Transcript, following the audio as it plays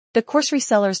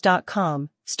TheCourseResellers.com,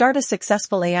 start a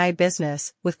successful AI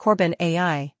business with Corbin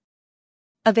AI.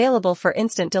 Available for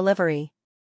instant delivery.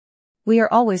 We are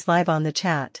always live on the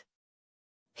chat.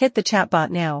 Hit the chatbot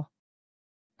now.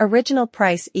 Original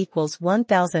price equals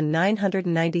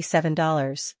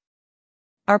 $1,997.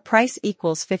 Our price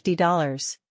equals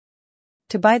 $50.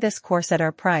 To buy this course at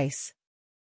our price,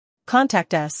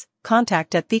 contact us,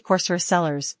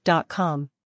 contact@thecourseresellers.com.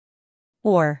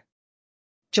 Or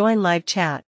join live chat.